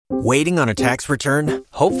Waiting on a tax return?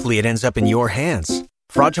 Hopefully it ends up in your hands.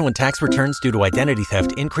 Fraudulent tax returns due to identity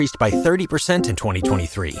theft increased by 30% in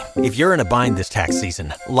 2023. If you're in a bind this tax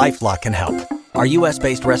season, LifeLock can help. Our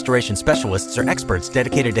U.S.-based restoration specialists are experts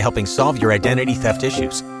dedicated to helping solve your identity theft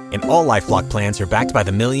issues. And all LifeLock plans are backed by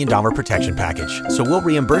the $1 Million Protection Package. So we'll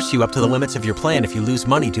reimburse you up to the limits of your plan if you lose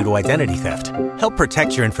money due to identity theft. Help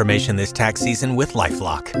protect your information this tax season with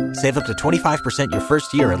LifeLock. Save up to 25% your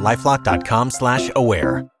first year at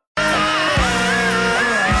LifeLock.com/aware.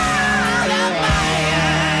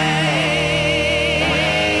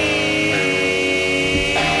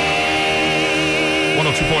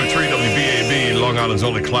 102.3 WBAB, Long Island's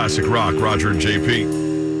only classic rock. Roger and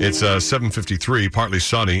JP. It's 7:53, partly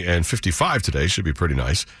sunny, and 55 today. Should be pretty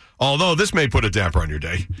nice. Although this may put a damper on your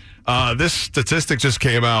day. This statistic just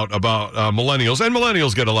came out about millennials, and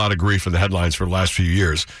millennials get a lot of grief in the headlines for the last few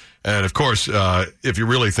years. And of course, if you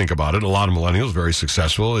really think about it, a lot of millennials, very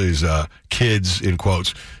successful, these kids, in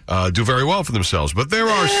quotes, do very well for themselves. But there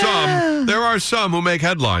are some who make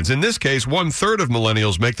headlines. In this case, 1/3 of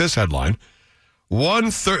millennials make this headline.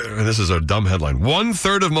 1/3, and this is a dumb headline,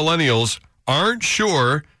 1/3 of millennials aren't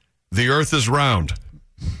sure the earth is round.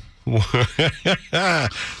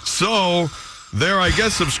 So they're, I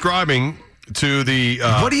guess, subscribing to the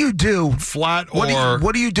what do you do? Flat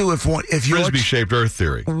what do you do if frisbee-shaped earth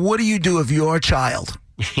theory? What do you do if your child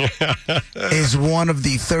is one of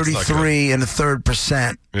the 33 and a third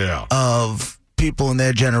percent of people in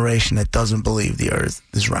their generation that doesn't believe the earth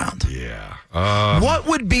is round? Yeah. What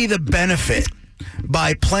would be the benefit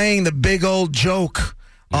by playing the big old joke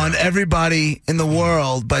on everybody in the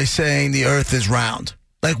world by saying the earth is round?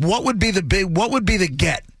 Like, what would be the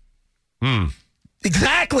get?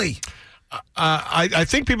 Exactly. I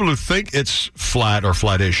think people who think it's flat or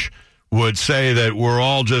flattish would say that we're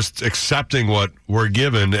all just accepting what we're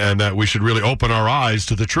given and that we should really open our eyes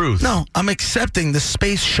to the truth. No, I'm accepting the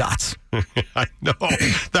space shots. I know.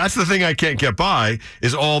 That's the thing I can't get by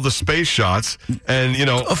is all the space shots. And, you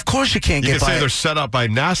know. Of course you can't get by. You can say they're set up by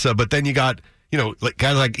NASA, but then you got, you know, like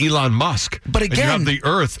guys like Elon Musk. But again. And you have the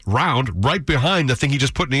Earth round right behind the thing he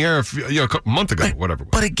just put in the air a month ago, whatever.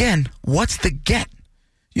 But again, what's the get?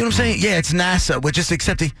 You know what I'm saying? Yeah, it's NASA. We're just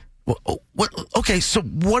accepting. Okay, so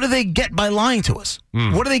what do they get by lying to us?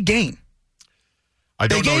 What do they gain? I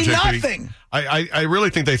don't know, JP. They gain nothing. I really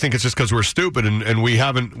think they think it's just because we're stupid and we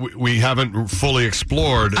haven't fully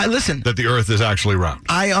explored that the Earth is actually round.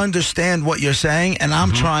 I understand what you're saying, and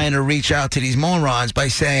I'm trying to reach out to these morons by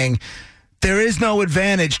saying there is no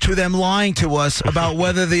advantage to them lying to us about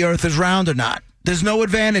whether the Earth is round or not. There's no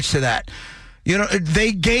advantage to that. You know,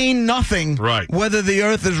 they gain nothing, whether the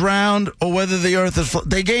earth is round or whether the earth is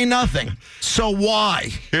they gain nothing. So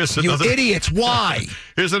why? You idiots, why?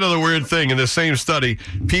 Here's another weird thing. In the same study,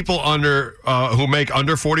 people who make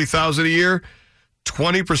under $40,000 a year,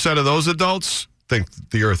 20% of those adults think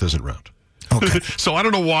the earth isn't round. Okay. So I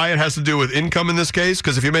don't know why it has to do with income in this case,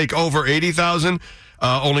 because if you make over $80,000,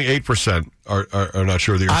 only 8% are not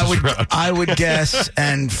sure the earth is round. I would guess,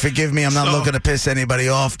 and forgive me, I'm not looking to piss anybody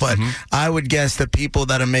off, but I would guess that people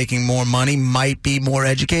that are making more money might be more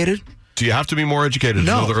educated. Do you have to be more educated to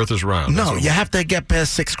know the earth is round? No, you have to get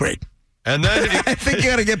past 6th grade. And then I think you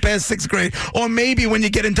got to get past 6th grade, or maybe when you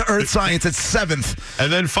get into earth science, it's 7th.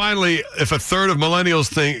 And then finally, if 1/3 of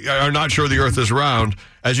millennials are not sure the earth is round,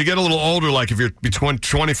 as you get a little older, like if you're between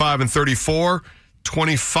 25 and 34,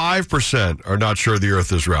 25% are not sure the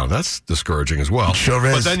earth is round. That's discouraging as well. Sure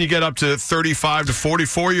is. But then you get up to 35 to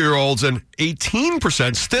 44-year-olds, and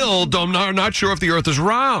 18% still are not sure if the earth is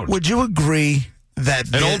round. Would you agree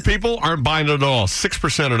that... And old people aren't buying it at all.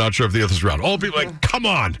 6% are not sure if the earth is round. Old people are like, come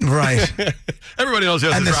on. Right. Everybody knows the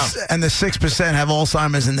earth is round. And the 6% have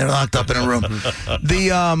Alzheimer's and they're locked up in a room.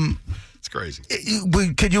 It's crazy.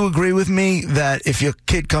 Could you agree with me that if your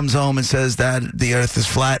kid comes home and says that the earth is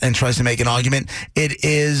flat and tries to make an argument, it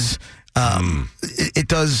is, it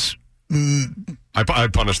does... I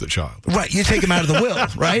punish the child. Right. You take him out of the will,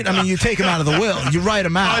 right? I mean, you take him out of the will. You write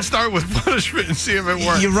him out. I start with punishment and see if it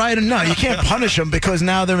works. You write him. No, you can't punish them because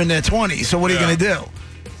now they're in their 20s. So what are you going to do?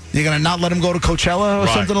 You're going to not let them go to Coachella or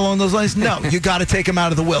something along those lines? No, you got to take him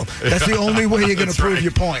out of the will. That's the only way you're going to prove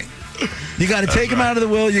your point. You got to take him out of the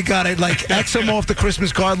will. You got to, X him off the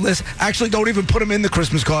Christmas card list. Actually, don't even put him in the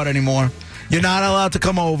Christmas card anymore. You're not allowed to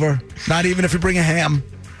come over, not even if you bring a ham.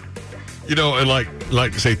 You know, and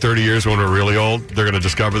like say 30 years when we're really old, they're going to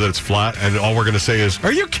discover that it's flat, and all we're going to say is,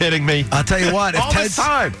 "Are you kidding me?" I'll tell you what.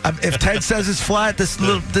 If Ted says it's flat, this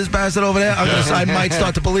bastard over there, I might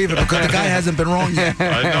start to believe it because the guy hasn't been wrong yet.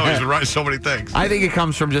 I know he's been right so many things. I think it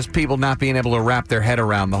comes from just people not being able to wrap their head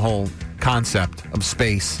around the whole concept of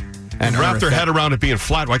space and wrap Earth. their head around it being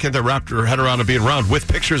flat. Why can't they wrap their head around it being round with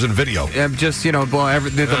pictures and video? Just,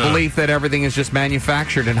 the belief that everything is just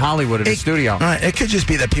manufactured in Hollywood in a studio. All right, it could just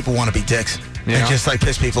be that people want to be dicks and just like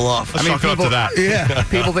piss people off. Let's chalk it up to that. Yeah.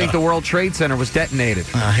 People think the World Trade Center was detonated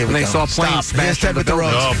when they saw planes smash into the building.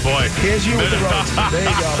 Oh, boy. Here's you with the roads. There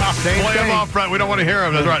you go. Same Play thing. them off, Brett. We don't want to hear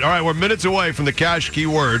them. That's right. All right, we're minutes away from the cash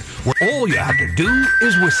keyword. All you have to do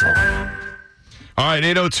is whistle. All right,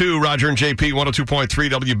 802, Roger and JP, 102.3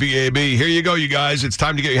 WBAB. Here you go, you guys. It's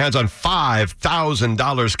time to get your hands on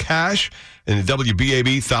 $5,000 cash in the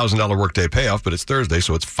WBAB $1,000 workday payoff, but it's Thursday,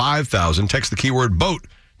 so it's $5,000. Text the keyword BOAT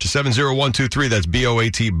to 70123. That's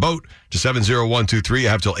BOAT, BOAT to 70123. You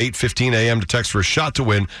have till 8:15 a.m. to text for a shot to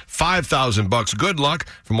win $5,000. Good luck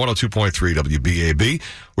from 102.3 WBAB. We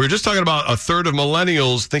were just talking about a third of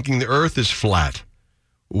millennials thinking the earth is flat.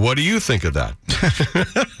 What do you think of that?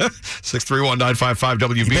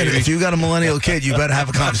 631-955-WBAB. If you got a millennial kid, you better have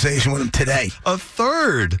a conversation with him today. A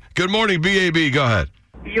third. Good morning, BAB. Go ahead.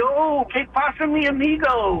 Yo, que pasa, mi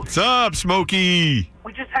amigo? What's up, Smokey?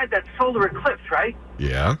 We just had that solar eclipse, right?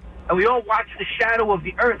 Yeah. And we all watched the shadow of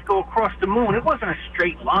the Earth go across the moon. It wasn't a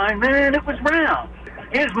straight line, man. It was round.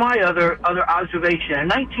 Here's my other observation. In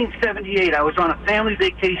 1978, I was on a family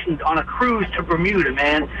vacation on a cruise to Bermuda,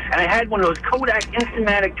 man, and I had one of those Kodak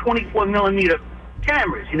Instamatic 24mm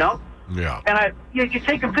cameras, Yeah. And you're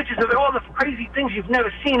taking pictures of all the crazy things you've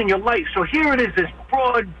never seen in your life. So here it is, this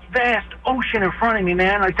broad, vast ocean in front of me,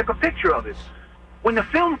 man. I took a picture of it. When the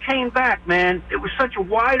film came back, man, it was such a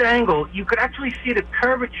wide angle, you could actually see the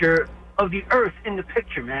curvature of the Earth in the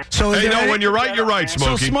picture, man. So when you're right, So,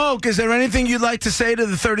 Smokey. Smoke, is there anything you'd like to say to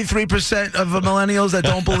the 33% of millennials that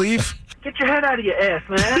don't believe? Get your head out of your ass,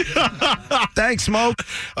 man. Thanks, Smoke.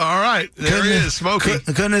 All right. There he is, Smokey.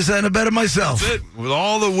 Couldn't have said it better myself. That's it. With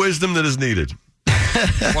all the wisdom that is needed.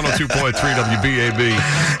 102.3 WBAB.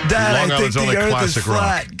 Dad, Long I think Island's the only Earth is classic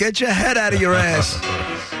flat. rock. Get your head out of your ass.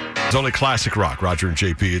 It's only classic rock, Roger and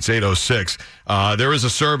JP. It's 806. There is a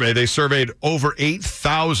survey. They surveyed over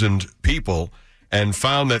 8,000 people and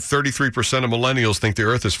found that 33% of millennials think the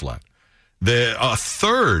earth is flat. A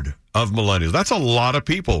third of millennials, that's a lot of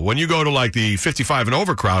people. When you go to like the 55 and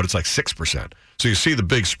over crowd, it's like 6%. So you see the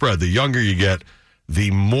big spread. The younger you get, the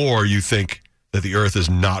more you think that the earth is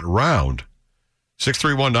not round.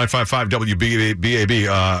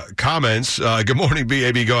 631-955-WBAB. Comments. Good morning,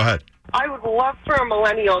 BAB. Go ahead. I would love for a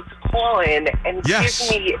millennial to call in and give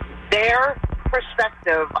me their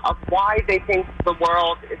perspective of why they think the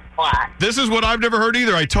world is flat. This is what I've never heard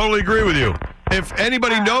either. I totally agree with you. If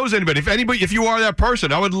anybody knows anybody, if you are that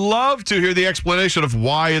person, I would love to hear the explanation of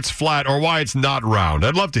why it's flat or why it's not round.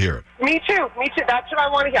 I'd love to hear it. Me too. That's what I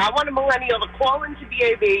want to hear. I want a millennial to call into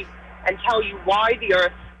BAB and tell you why the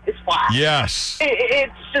earth is flat. Yes.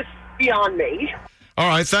 It's just beyond me. All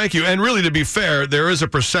right, thank you. And really, to be fair, there is a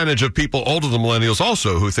percentage of people older than millennials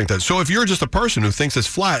also who think that. So if you're just a person who thinks it's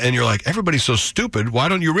flat and you're like, everybody's so stupid, why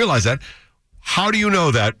don't you realize that? How do you know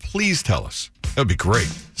that? Please tell us. That would be great.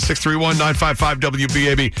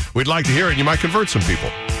 631-955-WBAB. We'd like to hear it. You might convert some people.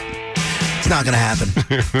 It's not going to happen.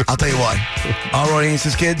 I'll tell you why. Our audience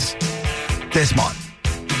is kids. They're smart.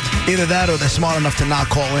 Either that or they're smart enough to not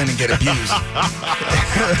call in and get abused.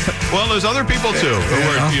 Well, there's other people, too,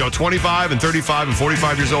 who are 25 and 35 and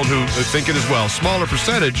 45 years old who think it as well. Smaller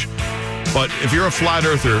percentage, but if you're a flat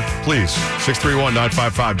earther, please,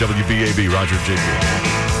 631-955-WBAB, Roger and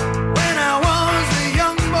JP. When I was a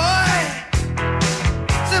young boy,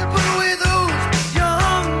 sipping with those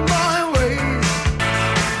young boy ways.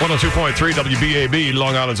 102.3 WBAB,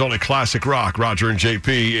 Long Island's only classic rock. Roger and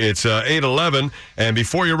JP. It's 8:11. And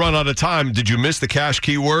before you run out of time, did you miss the cash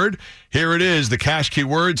keyword? Here it is, the cash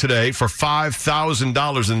keyword today for $5,000 in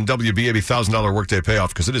WBAB $1,000 workday payoff,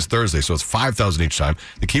 because it is Thursday, so it's $5,000 each time.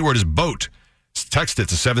 The keyword is boat. Text it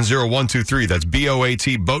to 70123. That's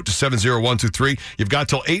BOAT, boat to 70123. You've got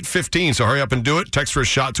till 8:15, so hurry up and do it. Text for a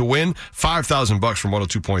shot to win $5,000 from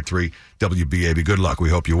 102.3 WBAB. Good luck. We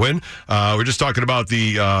hope you win. We're just talking about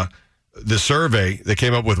the survey. They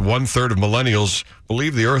came up with 1/3 of millennials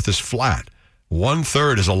believe the earth is flat.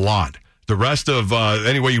 1/3 is a lot. The rest of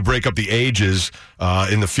any way you break up the ages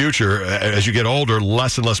in the future, as you get older,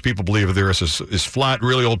 less and less people believe that the earth is flat.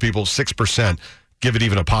 Really old people, 6%, give it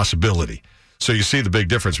even a possibility. So you see the big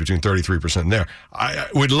difference between 33% and there. I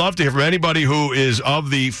would love to hear from anybody who is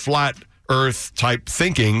of the flat earth type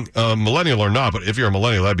thinking, millennial or not, but if you're a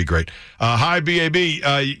millennial, that'd be great. Hi, BAB.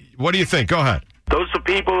 What do you think? Go ahead. Those are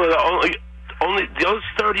people that are only those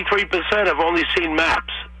 33% have only seen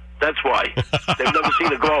maps. That's why. They've never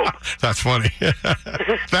seen a globe. That's funny.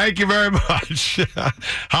 Thank you very much.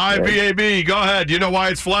 Hi, BAB. Go ahead. Do you know why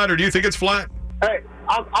it's flat, or do you think it's flat?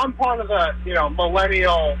 I'm part of the,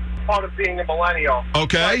 millennial, part of being a millennial.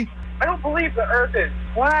 Okay. But I don't believe the Earth is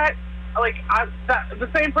flat. Like, the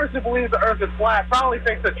same person who believes the Earth is flat probably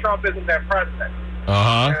thinks that Trump isn't their president.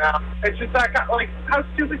 Uh-huh. It's just that kind like, how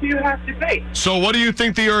stupid do you have to be? So what do you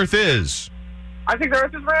think the Earth is? I think the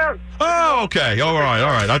Earth is round. Oh, okay. All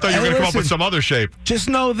right. I thought you were going to come up with some other shape. Just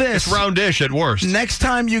know this. It's roundish at worst. Next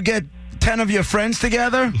time you get 10 of your friends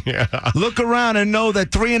together, look around and know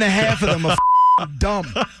that 3.5 of them are dumb.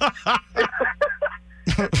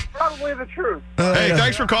 Probably the truth. Hey,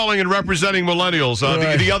 thanks for calling and representing millennials.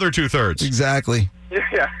 The other 2/3. Exactly.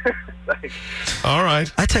 Yeah. Thanks. All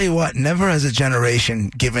right. I tell you what, never has a generation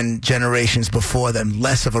given generations before them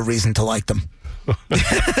less of a reason to like them.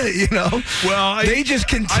 Well, they just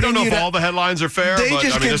continue. I don't know if all the headlines are fair, they but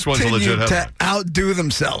just this one's a legit headline. to outdo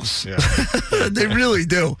themselves. Yeah. They really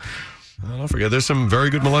do. Well, don't forget, there's some very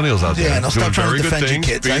good millennials out there. Yeah, and I'll doing stop trying very to good defend things,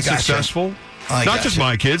 your kids. being I gotcha. successful. I Not gotcha. just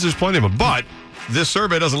my kids, there's plenty of them. But this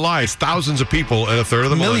survey doesn't lie. It's thousands of people, and a third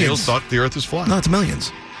of the millennials thought the Earth is flat. No, it's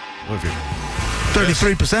millions. What if you?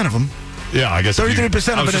 33% of them. Yeah, I guess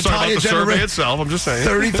 33% of an entire the survey generation. itself. I'm just saying.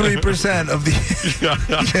 33% of the.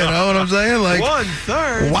 You know what I'm saying? Like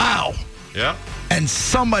 1/3. Wow. Yeah. And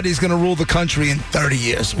somebody's going to rule the country in 30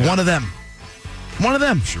 years. Yeah. One of them. One of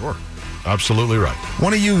them. Sure. Absolutely right.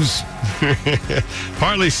 One of yous.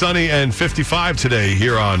 Partly sunny and 55 today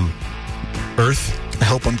here on Earth. I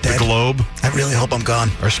hope I'm dead. The globe. I really hope I'm gone.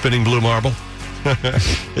 Our spinning blue marble.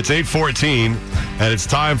 It's 8:14, and it's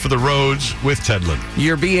time for the roads with Tedlin.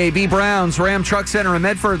 Your BAB Browns Ram Truck Center in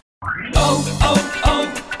Medford.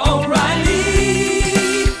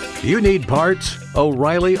 O'Reilly. You need parts?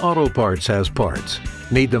 O'Reilly Auto Parts has parts.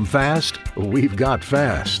 Need them fast? We've got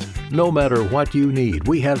fast. No matter what you need,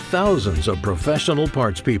 we have thousands of professional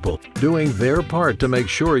parts people doing their part to make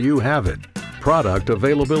sure you have it. Product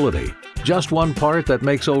availability. Just one part that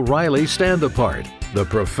makes O'Reilly stand apart. The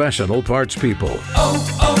professional parts people.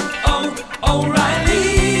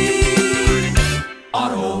 O'Reilly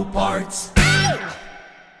Auto Parts.